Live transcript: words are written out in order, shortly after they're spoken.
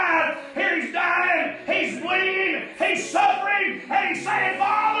he's saying,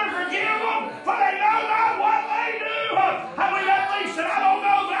 Father, forgive them, for they know not what they do. I believe that least, and I don't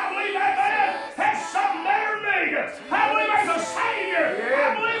know, but I believe that man has something better than me. I believe there's a Savior.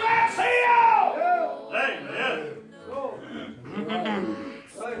 I believe that's Him.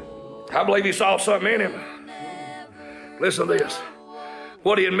 I believe he saw something in him. Listen to this.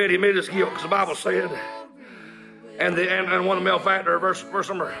 What he admitted his guilt, because the Bible said, and one of the malefactor, verse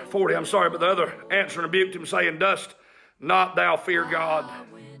number 40, I'm sorry, but the other answered and rebuked him, saying, Dost not thou fear God,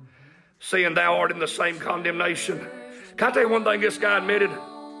 seeing thou art in the same condemnation? Can I tell you one thing this guy admitted?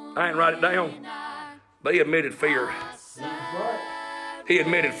 I ain't write it down, but he admitted fear. He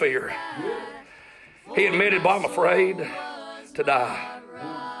admitted fear. He admitted, but I'm afraid to die.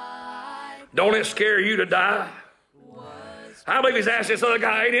 Don't it scare you to die? I believe he's asked this other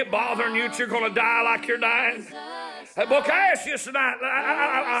guy, ain't it bothering you that you're going to die like you're dying? Well, can I ask you tonight?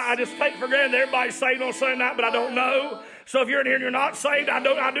 I just take for granted that everybody's saved on Sunday night, but I don't know. So if you're in here and you're not saved, I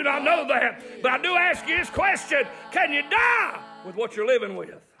do not know that. But I do ask you this question. Can you die with what you're living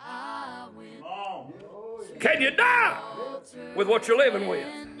with? Can you die with what you're living with?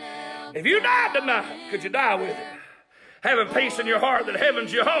 If you died tonight, could you die with it? Having peace in your heart that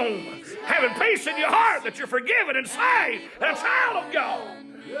heaven's your home. Having peace in your heart that you're forgiven and saved and a child of God.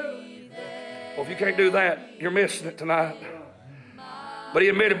 Well, if you can't do that, you're missing it tonight. But he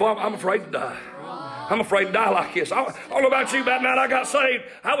admitted, boy, I'm afraid to die. I'm afraid to die like this. I don't know about you, that night I got saved,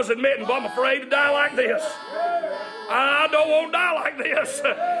 I was admitting, boy, I'm afraid to die like this. I don't want to die like this.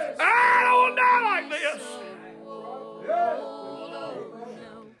 I don't want to die like this.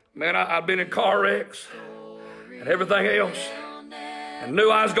 Man, I've been in car wrecks and everything else, and knew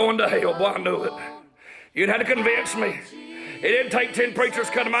I was going to hell. Boy, I knew it. You didn't have to convince me. It didn't take 10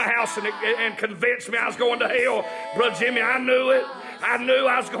 preachers come to my house and convince me I was going to hell. Brother Jimmy, I knew it. I knew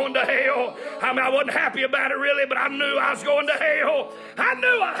I was going to hell. I mean, I wasn't happy about it really, but I knew I was going to hell. I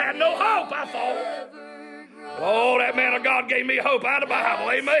knew I had no hope, I thought. Oh, that man of God gave me hope out of the Bible.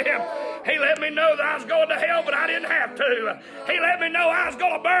 Amen. He let me know that I was going to hell, but I didn't have to. He let me know I was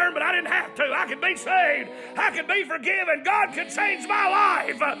going to burn, but I didn't have to. I could be saved. I could be forgiven. God could change my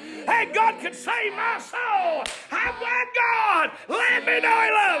life. And God could save my soul. I'm glad God let me know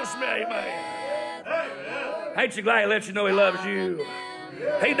He loves me. Amen. Ain't you glad He let you know He loves you?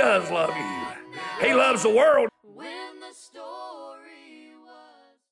 He does love you. He loves the world.